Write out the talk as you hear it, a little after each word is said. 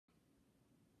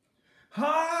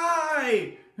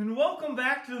Hi, and welcome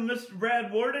back to the Mr.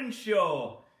 Brad Worden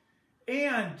Show.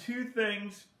 And two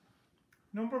things.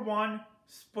 Number one,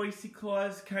 Spicy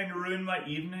Claus kind of ruined my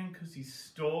evening because he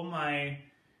stole my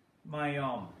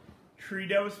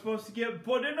treat I was supposed to get.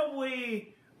 But in a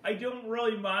way, I don't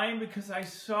really mind because I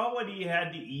saw what he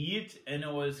had to eat, and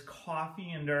it was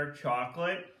coffee and dark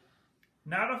chocolate.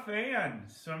 Not a fan,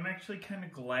 so I'm actually kind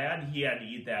of glad he had to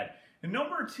eat that. And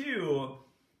number two,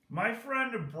 my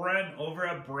friend Brent over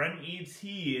at Brent Eats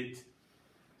Heat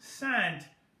sent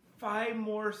 5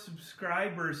 more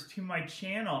subscribers to my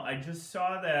channel. I just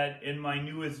saw that in my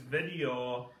newest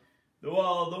video.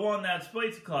 Well, the one that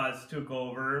Spicy Claus took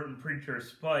over, and Preacher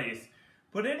Spice.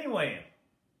 But anyway,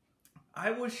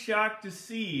 I was shocked to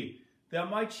see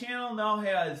that my channel now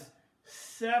has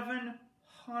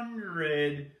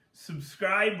 700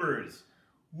 subscribers,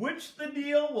 which the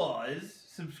deal was,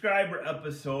 subscriber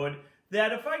episode,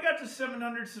 that if I got to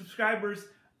 700 subscribers,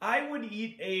 I would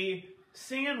eat a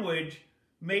sandwich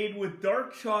made with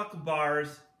dark chocolate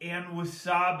bars and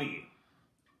wasabi.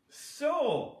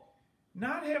 So,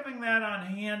 not having that on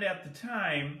hand at the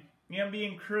time, and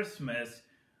being Christmas,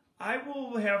 I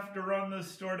will have to run to the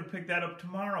store to pick that up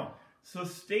tomorrow. So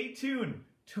stay tuned.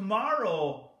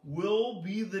 Tomorrow will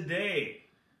be the day.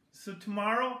 So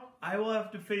tomorrow, I will have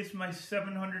to face my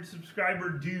 700 subscriber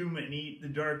doom and eat the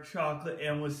dark chocolate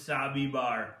and wasabi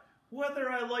bar, whether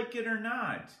I like it or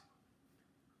not.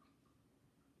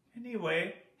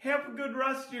 Anyway, have a good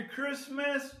rest of your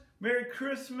Christmas. Merry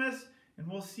Christmas. And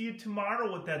we'll see you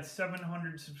tomorrow with that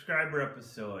 700 subscriber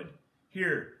episode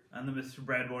here on the Mr.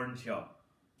 Brad Worden Show.